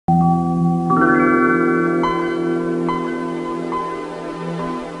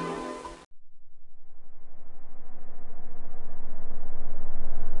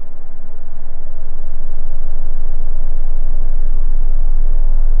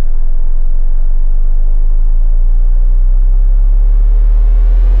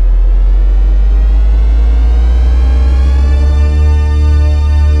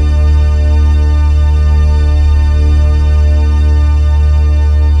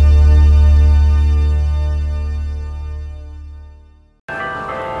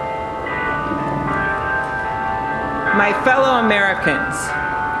fellow Americans,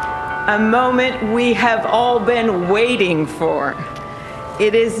 a moment we have all been waiting for.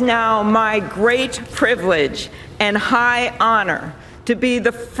 It is now my great privilege and high honor to be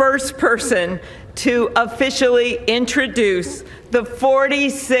the first person to officially introduce the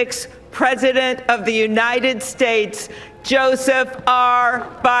 46th President of the United States, Joseph R.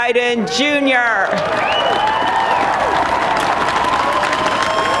 Biden, Jr.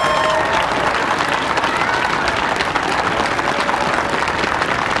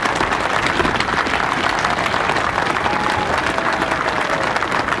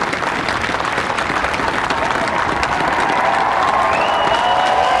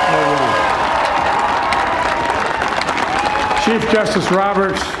 Chief Justice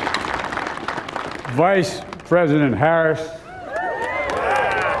Roberts, Vice President Harris,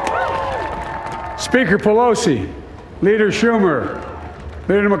 Speaker Pelosi, Leader Schumer,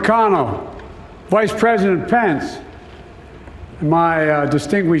 Leader McConnell, Vice President Pence, and my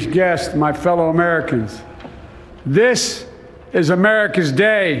distinguished guests, my fellow Americans. This is America's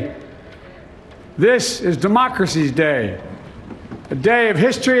day. This is democracy's day, a day of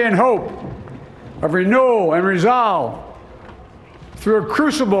history and hope, of renewal and resolve. Through a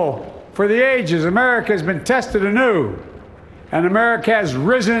crucible for the ages, America has been tested anew, and America has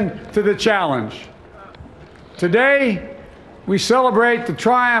risen to the challenge. Today, we celebrate the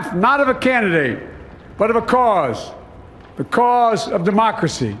triumph not of a candidate, but of a cause, the cause of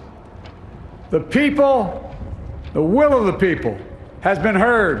democracy. The people, the will of the people has been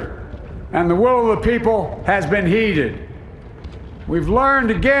heard, and the will of the people has been heeded. We've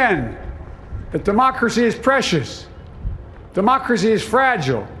learned again that democracy is precious. Democracy is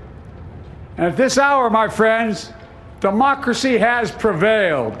fragile. And at this hour, my friends, democracy has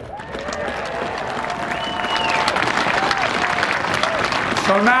prevailed.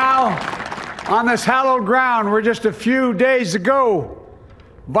 So now, on this hallowed ground where just a few days ago,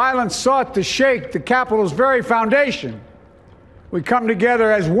 violence sought to shake the Capitol's very foundation, we come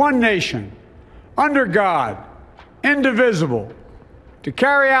together as one nation, under God, indivisible, to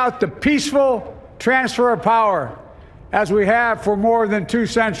carry out the peaceful transfer of power as we have for more than 2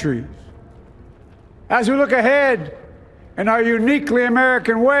 centuries. As we look ahead in our uniquely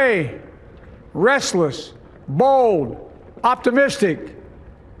American way, restless, bold, optimistic,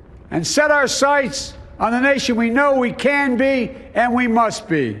 and set our sights on the nation we know we can be and we must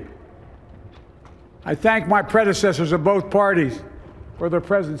be. I thank my predecessors of both parties for their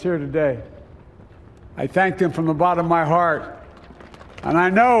presence here today. I thank them from the bottom of my heart, and I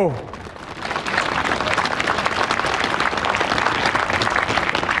know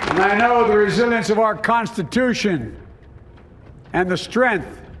the resilience of our Constitution and the strength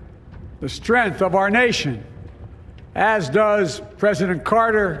of our nation, as does President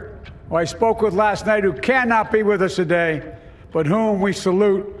Carter, who I spoke with last night, who cannot be with us today, but whom we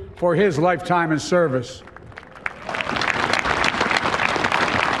salute for his lifetime in service.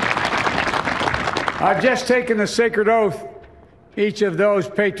 I've just taken the sacred oath each of those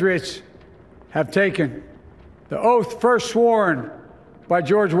patriots have taken, the oath first sworn by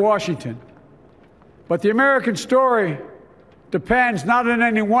George Washington. But the American story depends not on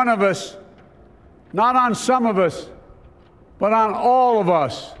any one of us, not on some of us, but on all of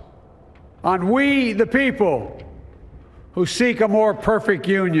us, on we, the people, who seek a more perfect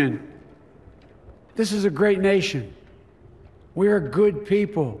union. This is a great nation. We are good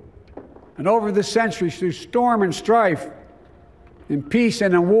people. And over the centuries, through storm and strife, in peace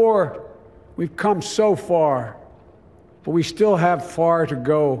and in war, we've come so far. But we still have far to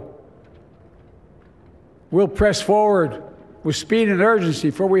go. We'll press forward with speed and urgency,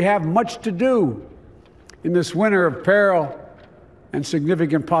 for we have much to do in this winter of peril and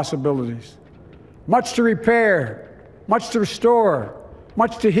significant possibilities. Much to repair, much to restore,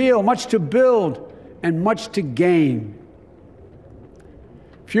 much to heal, much to build, and much to gain.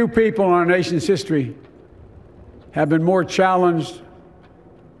 Few people in our nation's history have been more challenged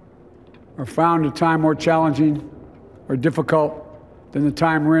or found a time more challenging or difficult than the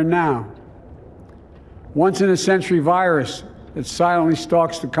time we're in now. Once-in-a-century virus that silently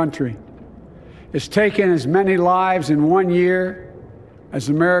stalks the country. It's taken as many lives in 1 year as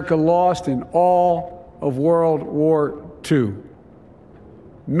America lost in all of World War II.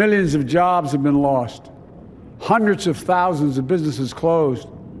 Millions of jobs have been lost. Hundreds of thousands of businesses closed.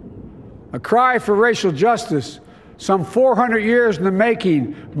 A cry for racial justice, some 400 years in the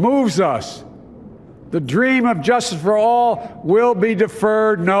making, moves us. The dream of justice for all will be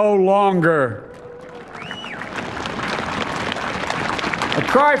deferred no longer. A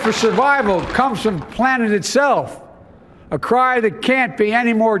cry for survival comes from the planet itself, a cry that can't be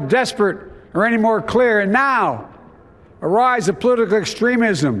any more desperate or any more clear. And now, a rise of political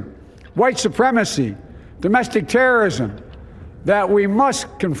extremism, white supremacy, domestic terrorism that we must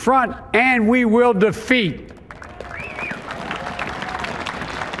confront and we will defeat.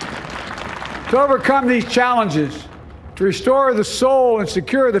 To overcome these challenges, to restore the soul and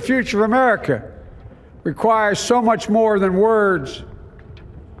secure the future of America, requires so much more than words.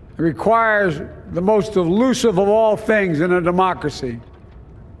 It requires the most elusive of all things in a democracy: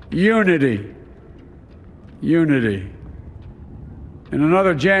 unity. Unity. In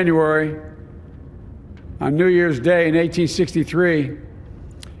another January, on New Year's Day in 1863,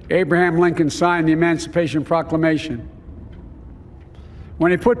 Abraham Lincoln signed the Emancipation Proclamation. When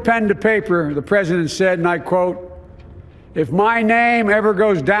he put pen to paper, the president said, and I quote, "If my name ever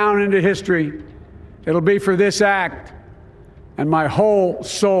goes down into history, it'll be for this act, and my whole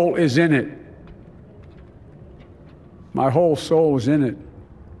soul is in it." My whole soul is in it.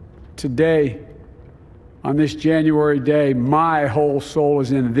 Today, on this January day, my whole soul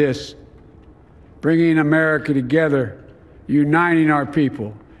is in this, bringing America together, uniting our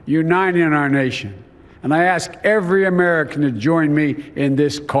people, uniting our nation. And I ask every American to join me in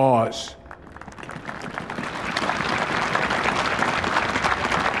this cause.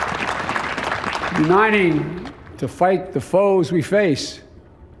 Uniting to fight the foes we face: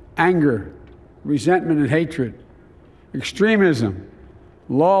 anger, resentment and hatred, extremism,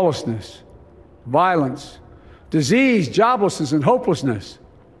 lawlessness, violence, disease, joblessness, and hopelessness.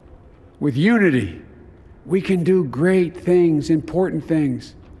 With unity, we can do great things, important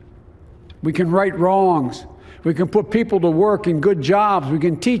things. We can right wrongs. We can put people to work in good jobs. We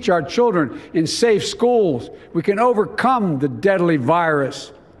can teach our children in safe schools. We can overcome the deadly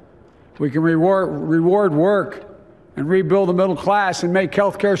virus. We can reward work and rebuild the middle class and make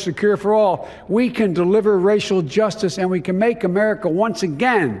health care secure for all. We can deliver racial justice, and we can make America once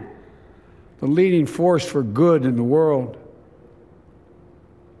again the leading force for good in the world.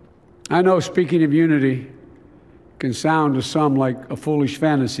 I know speaking of unity can sound to some like a foolish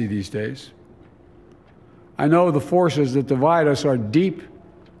fantasy these days. I know the forces that divide us are deep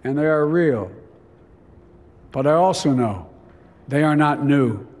and they are real. But I also know they are not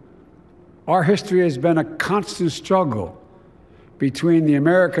new. Our history has been a constant struggle between the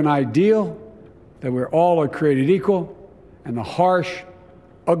American ideal that we're all created equal and the harsh,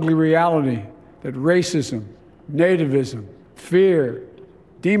 ugly reality that racism, nativism, fear,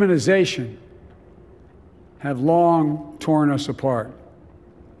 demonization have long torn us apart.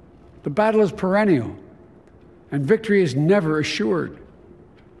 The battle is perennial, and victory is never assured.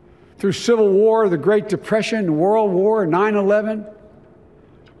 Through Civil War, the Great Depression, World War, 9/11,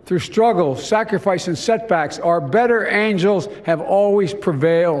 through struggle, sacrifice, and setbacks, our better angels have always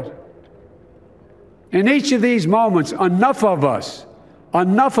prevailed. In each of these moments, enough of us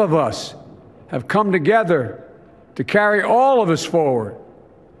have come together to carry all of us forward.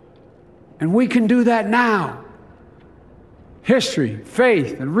 And we can do that now. History,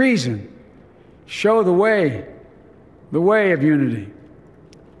 faith, and reason show the way of unity.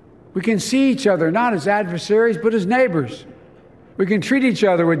 We can see each other not as adversaries, but as neighbors. We can treat each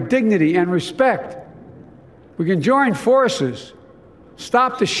other with dignity and respect. We can join forces,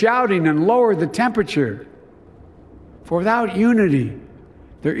 stop the shouting, and lower the temperature. For without unity,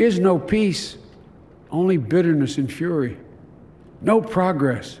 there is no peace, only bitterness and fury. No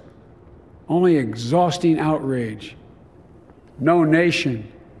progress, only exhausting outrage. No nation,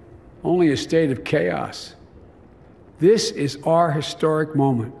 only a state of chaos. This is our historic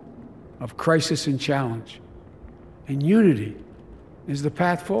moment of crisis and challenge. And unity is the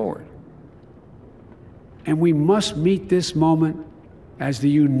path forward. And we must meet this moment as the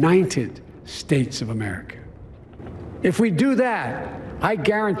United States of America. If we do that, I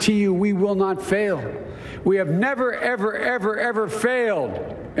guarantee you we will not fail. We have never, ever, ever, ever failed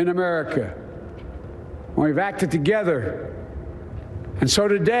in America when we've acted together. And so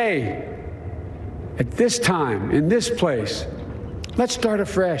today, at this time, in this place, let's start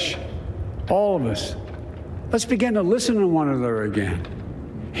afresh, all of us. Let's begin to listen to one another again,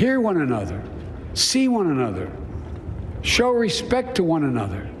 hear one another, see one another, show respect to one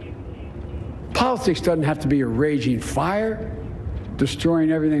another. Politics doesn't have to be a raging fire,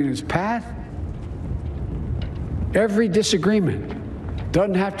 destroying everything in its path. Every disagreement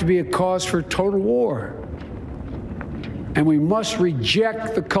doesn't have to be a cause for total war. And we must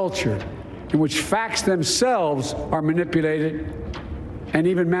reject the culture in which facts themselves are manipulated and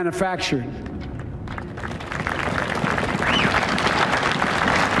even manufactured.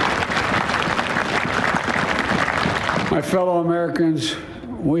 My fellow Americans,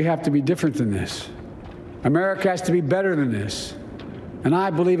 we have to be different than this. America has to be better than this. And I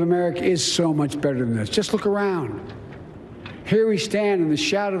believe America is so much better than this. Just look around. Here we stand in the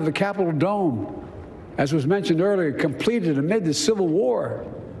shadow of the Capitol Dome, as was mentioned earlier, completed amid the Civil War,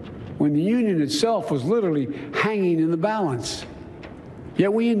 when the Union itself was literally hanging in the balance.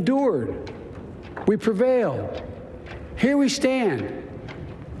 Yet we endured. We prevailed. Here we stand,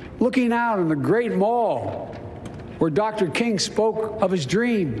 looking out on the great mall where Dr. King spoke of his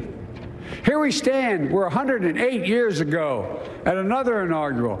dream. Here we stand where 108 years ago, at another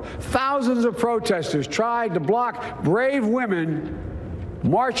inaugural, thousands of protesters tried to block brave women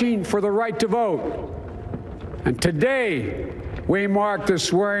marching for the right to vote. And today, we mark the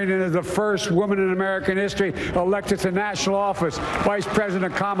swearing in of the first woman in American history elected to national office, Vice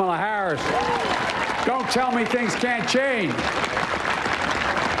President Kamala Harris. Don't tell me things can't change.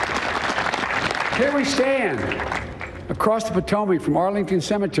 Here we stand across the Potomac from Arlington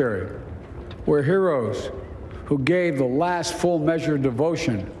Cemetery, where heroes who gave the last full measure of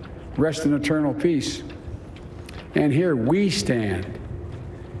devotion rest in eternal peace. And here we stand,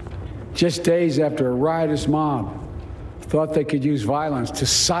 just days after a riotous mob thought they could use violence to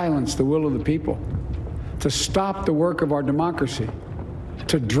silence the will of the people, to stop the work of our democracy,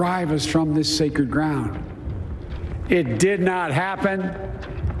 to drive us from this sacred ground. It did not happen.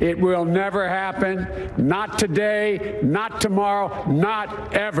 It will never happen. Not today, not tomorrow,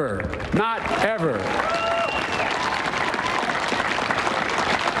 not ever. Not ever.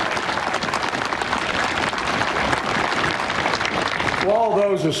 To all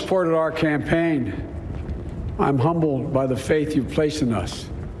those who supported our campaign, I'm humbled by the faith you've placed in us.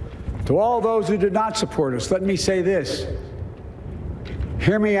 To all those who did not support us, let me say this.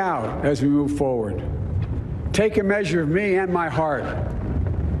 Hear me out as we move forward. Take a measure of me and my heart.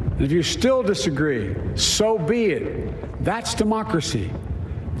 And if you still disagree, so be it. That's democracy.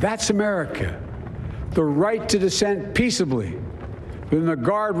 That's America. The right to dissent peaceably within the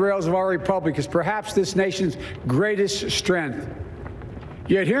guardrails of our republic is perhaps this nation's greatest strength.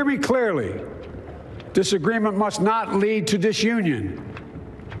 Yet hear me clearly. Disagreement must not lead to disunion.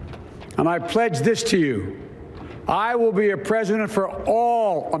 And I pledge this to you. I will be a president for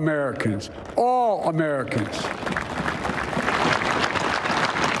all Americans. All Americans.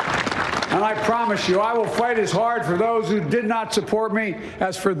 And I promise you, I will fight as hard for those who did not support me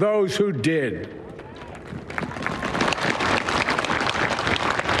as for those who did.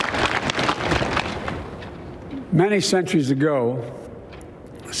 Many centuries ago,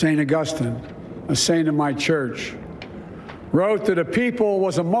 St. Augustine, a saint of my church, wrote that a people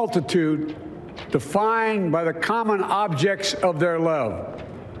was a multitude defined by the common objects of their love.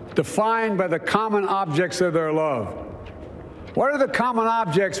 Defined by the common objects of their love. What are the common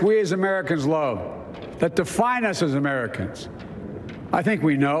objects we as Americans love that define us as Americans? I think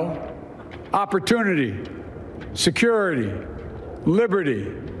we know. Opportunity, security,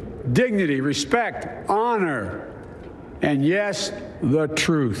 liberty, dignity, respect, honor, and yes, the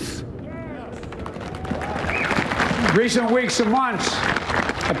truth. Recent weeks and months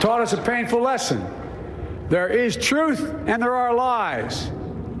have taught us a painful lesson. There is truth and there are lies.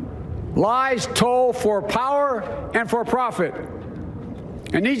 Lies told for power and for profit.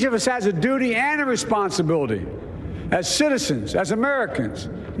 And each of us has a duty and a responsibility as citizens, as Americans,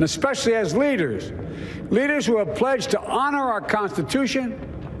 and especially as leaders. Leaders who have pledged to honor our Constitution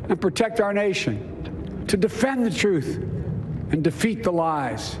and protect our nation, to defend the truth and defeat the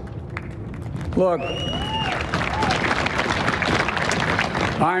lies. Look,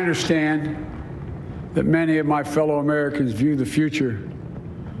 I understand that many of my fellow Americans view the future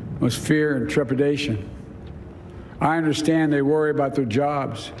with fear and trepidation. I understand they worry about their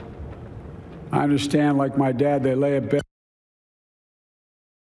jobs. I understand, like my dad, they lay abed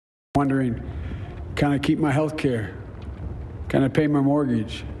wondering, can I keep my health care? Can I pay my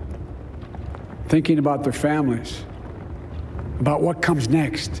mortgage? Thinking about their families, about what comes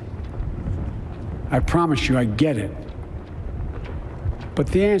next. I promise you, I get it. But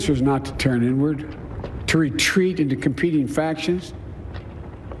the answer is not to turn inward, to retreat into competing factions,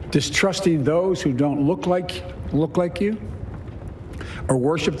 distrusting those who don't look like you, or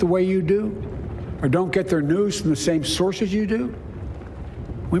worship the way you do, or don't get their news from the same sources you do.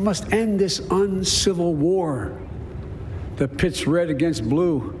 We must end this uncivil war that pits red against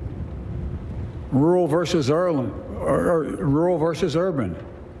blue, rural versus urban,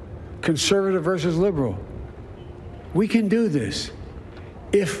 conservative versus liberal. We can do this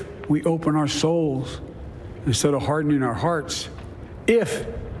if we open our souls instead of hardening our hearts, if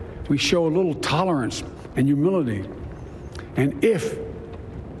we show a little tolerance and humility, and if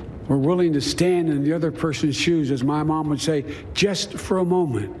we're willing to stand in the other person's shoes, as my mom would say, just for a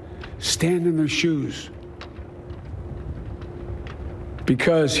moment, stand in their shoes.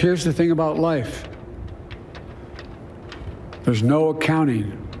 Because here's the thing about life. There's no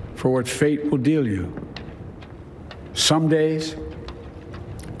accounting for what fate will deal you. Some days,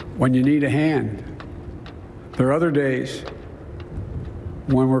 when you need a hand. There are other days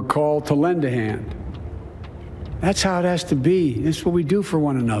when we're called to lend a hand. That's how it has to be. This is what we do for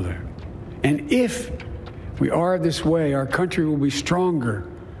one another. And if we are this way, our country will be stronger,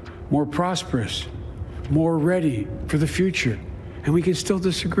 more prosperous, more ready for the future. And we can still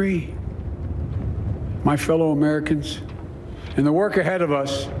disagree. My fellow Americans, in the work ahead of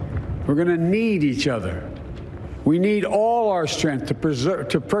us, we're going to need each other. We need all our strength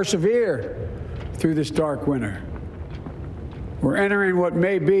to persevere through this dark winter. We're entering what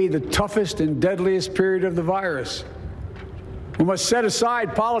may be the toughest and deadliest period of the virus. We must set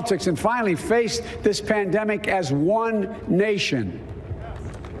aside politics and finally face this pandemic as one nation.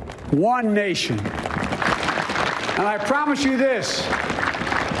 One nation. And I promise you this,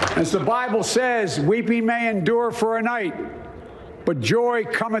 as the Bible says, weeping may endure for a night, but joy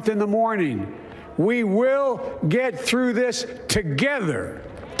cometh in the morning. We will get through this together.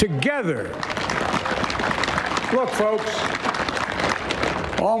 Together. Look, folks,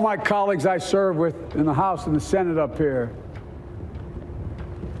 all my colleagues I serve with in the House and the Senate up here,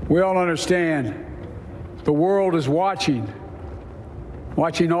 we all understand the world is watching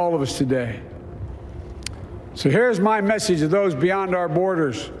all of us today. So here's my message to those beyond our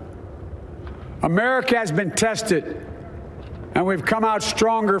borders. America has been tested, and we've come out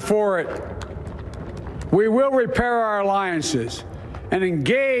stronger for it. We will repair our alliances and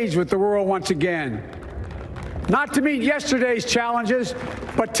engage with the world once again, not to meet yesterday's challenges,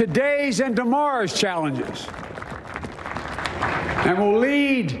 but today's and tomorrow's challenges. And we'll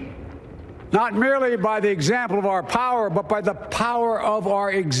lead not merely by the example of our power, but by the power of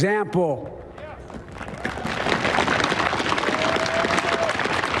our example.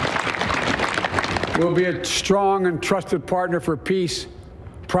 We'll be a strong and trusted partner for peace,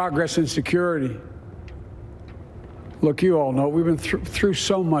 progress, and security. Look, you all know we've been through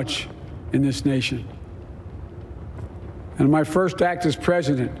so much in this nation. And in my first act as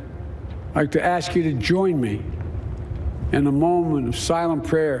president, I'd like to ask you to join me in a moment of silent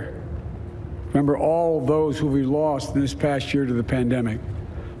prayer. Remember all those who we lost in this past year to the pandemic.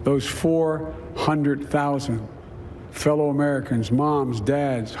 Those 400,000 fellow Americans, moms,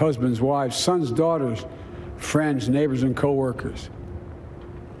 dads, husbands, wives, sons, daughters, friends, neighbors, and co-workers.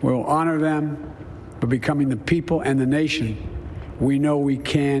 We'll honor them by becoming the people and the nation we know we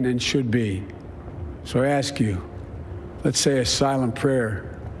can and should be. So I ask you, let's say a silent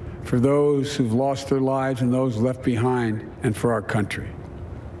prayer for those who've lost their lives and those left behind, and for our country.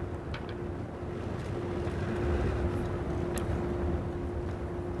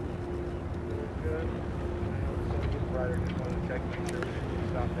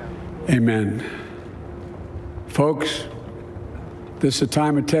 Amen. Folks, this is a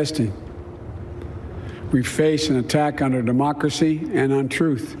time of testing. We face an attack on our democracy and on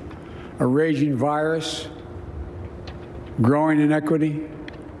truth, a raging virus, growing inequity,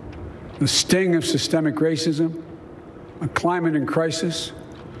 the sting of systemic racism, a climate in crisis,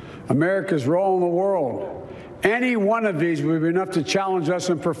 America's role in the world. Any one of these would be enough to challenge us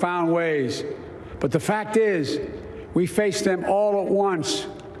in profound ways. But the fact is, we face them all at once,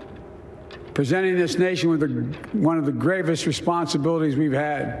 presenting this nation with one of the gravest responsibilities we've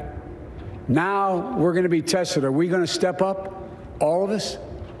had. Now we're going to be tested. Are we going to step up, all of us?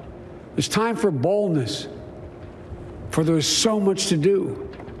 It's time for boldness, for there's so much to do.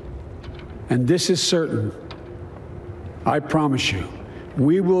 And this is certain. I promise you,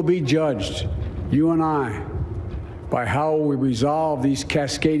 we will be judged, you and I, by how we resolve these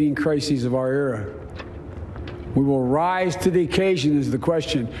cascading crises of our era. We will rise to the occasion is the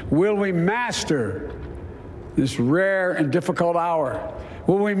question. Will we master this rare and difficult hour?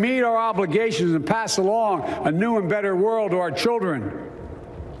 Will we meet our obligations and pass along a new and better world to our children?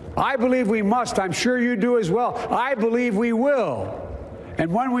 I believe we must. I'm sure you do as well. I believe we will.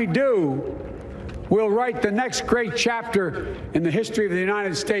 And when we do, we'll write the next great chapter in the history of the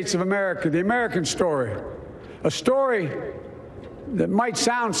United States of America, the American story. A story that might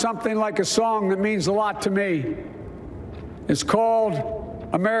sound something like a song that means a lot to me. It's called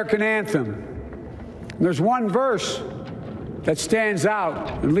American Anthem. And there's one verse that stands out,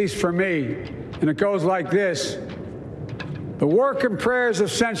 at least for me, and it goes like this. The work and prayers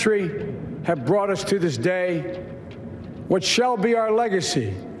of century have brought us to this day. What shall be our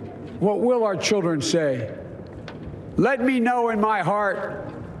legacy? What will our children say? Let me know in my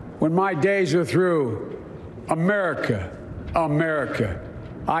heart when my days are through. America, America,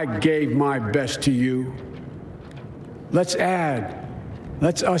 I gave my best to you. Let's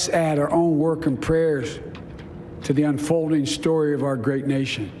us add our own work and prayers to the unfolding story of our great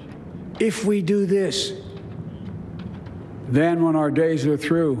nation. If we do this, then when our days are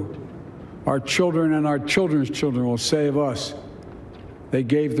through, our children and our children's children will say of us, they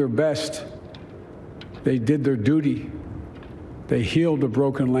gave their best, they did their duty, they healed a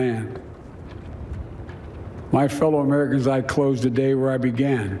broken land. My fellow Americans, I close the day where I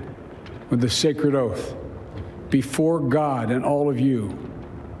began, with the sacred oath. Before God and all of you,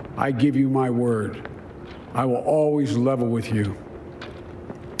 I give you my word. I will always level with you.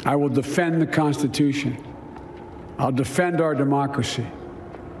 I will defend the Constitution. I'll defend our democracy.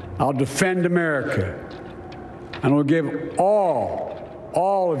 I'll defend America. And I'll give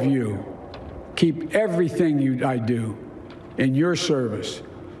all of you, keep everything I do in your service,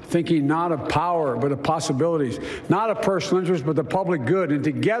 thinking not of power, but of possibilities, not of personal interest, but the public good. And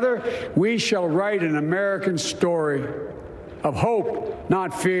together, we shall write an American story of hope,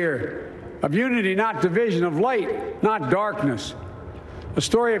 not fear, of unity, not division, of light, not darkness, a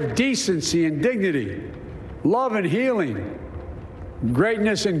story of decency and dignity, love and healing,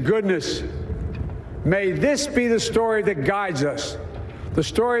 greatness and goodness. May this be the story that guides us, the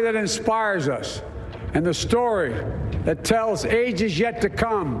story that inspires us, and the story that tells ages yet to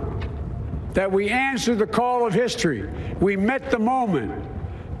come that we answered the call of history. We met the moment.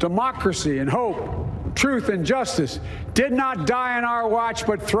 Democracy and hope, truth and justice did not die on our watch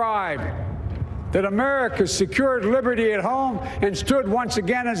but thrived. That America secured liberty at home and stood once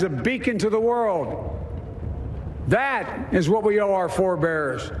again as a beacon to the world. That is what we owe our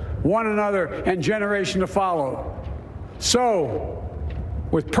forebears, one another, and generation to follow. So,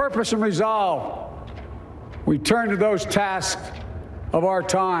 with purpose and resolve, we turn to those tasks of our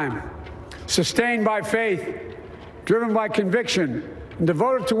time, sustained by faith, driven by conviction, and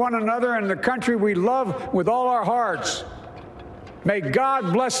devoted to one another and the country we love with all our hearts. May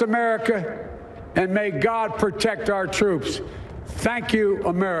God bless America, and may God protect our troops. Thank you,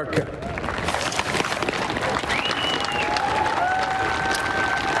 America.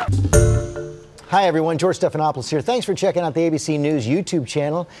 Hi everyone, George Stephanopoulos here. Thanks for checking out the ABC News YouTube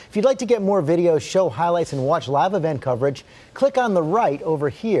channel. If you'd like to get more videos, show highlights, and watch live event coverage, click on the right over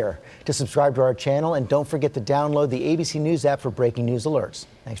here to subscribe to our channel, and don't forget to download the ABC News app for breaking news alerts.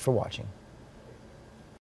 Thanks for watching.